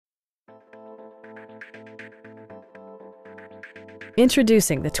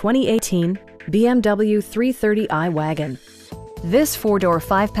Introducing the 2018 BMW 330i Wagon. This four-door,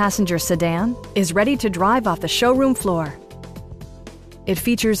 five-passenger sedan is ready to drive off the showroom floor. It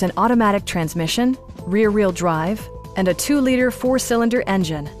features an automatic transmission, rear-wheel drive, and a 2-liter four-cylinder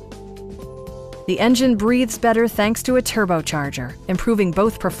engine. The engine breathes better thanks to a turbocharger, improving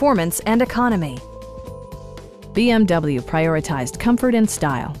both performance and economy. BMW prioritized comfort and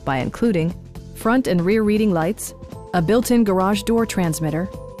style by including front and rear reading lights, a built-in garage door transmitter,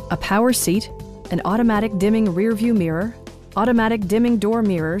 a power seat, an automatic dimming rear-view mirror, automatic dimming door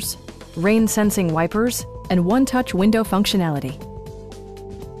mirrors, rain-sensing wipers, and one-touch window functionality.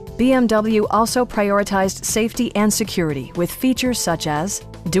 BMW also prioritized safety and security with features such as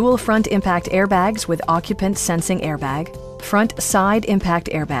dual front impact airbags with occupant sensing airbag, front side impact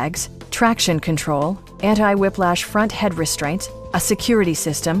airbags, traction control, anti-whiplash front head restraints, a security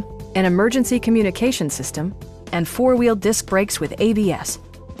system, an emergency communication system, and four-wheel disc brakes with ABS.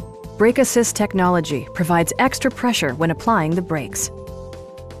 Brake Assist technology provides extra pressure when applying the brakes.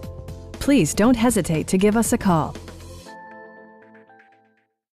 Please don't hesitate to give us a call.